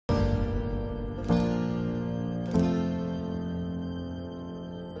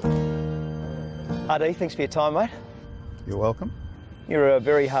RD, thanks for your time, mate. You're welcome. You're a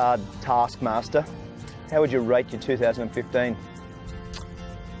very hard taskmaster. How would you rate your 2015?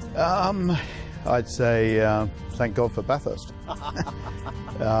 I'd say thank God for Bathurst. It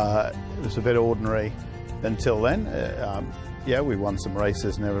was a bit ordinary until then. Yeah, we won some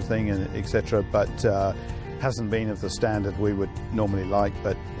races and everything, and etc. But hasn't been of the standard we would normally like.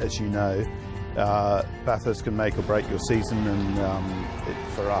 But as you know, Bathurst can make or break your season, and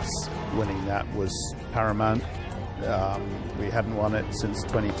for us, winning that was paramount. We hadn't won it since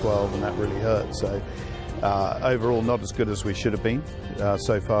 2012, and that really hurt. So overall, not as good as we should have been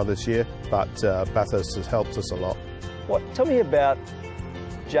so far this year, but Bathurst has helped us a lot. Tell me about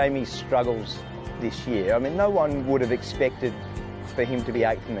Jamie's struggles this year. I mean, no one would have expected for him to be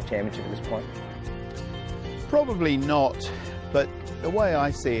 8th in the championship at this point. Probably not, but the way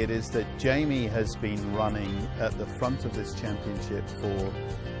I see it is that Jamie has been running at the front of this championship for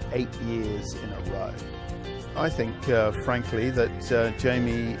 8 years in a row. I think, frankly, that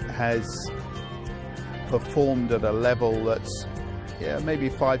Jamie has performed at a level that's maybe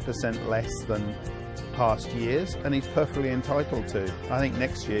 5% less than past years, and he's perfectly entitled to. I think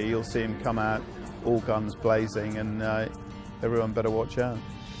next year you'll see him come out all guns blazing, and everyone better watch out.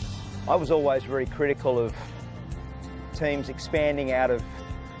 I was always very critical of teams expanding out of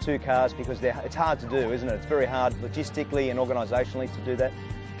 2 cars because it's hard to do, isn't it? It's very hard logistically and organisationally to do that.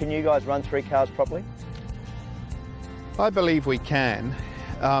 Can you guys run 3 cars properly? I believe we can.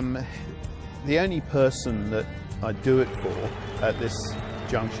 The only person that I do it for at this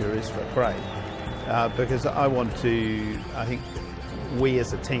juncture is for Craig, because I think we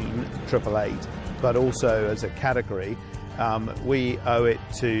as a team, Triple Eight, but also as a category, we owe it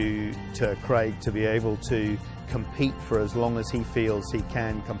to Craig to be able to compete for as long as he feels he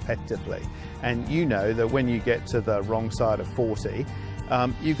can competitively. And you know that when you get to the wrong side of 40,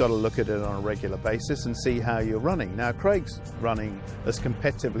 you've got to look at it on a regular basis and see how you're running. Now, Craig's running as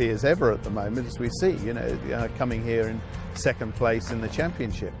competitively as ever at the moment, as we see, coming here in 2nd place in the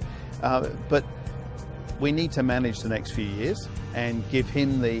championship. But we need to manage the next few years and give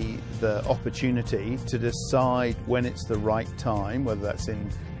him the opportunity to decide when it's the right time, whether that's in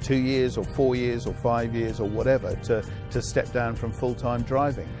 2 years or 4 years or 5 years or whatever, to step down from full-time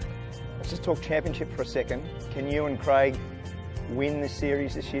driving. Let's just talk championship for a second. Can you and Craig win this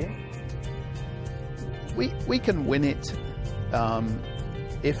series this year? We can win it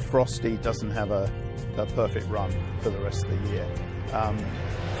if Frosty doesn't have a perfect run for the rest of the year.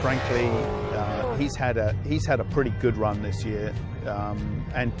 Frankly, he's had a pretty good run this year,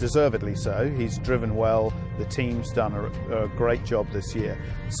 and deservedly so. He's driven well. The team's done a great job this year.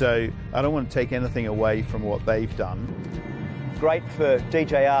 So I don't want to take anything away from what they've done. Great for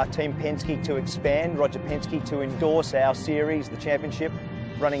DJR Team Penske to expand, Roger Penske to endorse our series, the championship,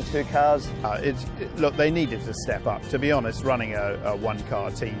 running 2 cars. Look, they needed to step up. To be honest, running a 1-car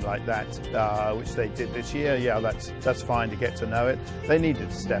team like that, which they did this year, yeah, that's fine to get to know it. They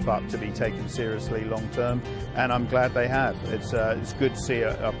needed to step up to be taken seriously long term, and I'm glad they have. It's good to see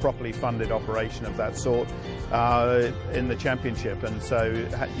a properly funded operation of that sort in the championship, and so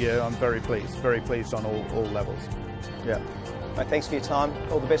yeah, I'm very pleased on all levels. Yeah. Mate, thanks for your time.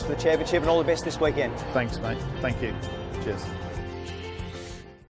 All the best for the championship and all the best this weekend. Thanks, mate. Thank you. Cheers.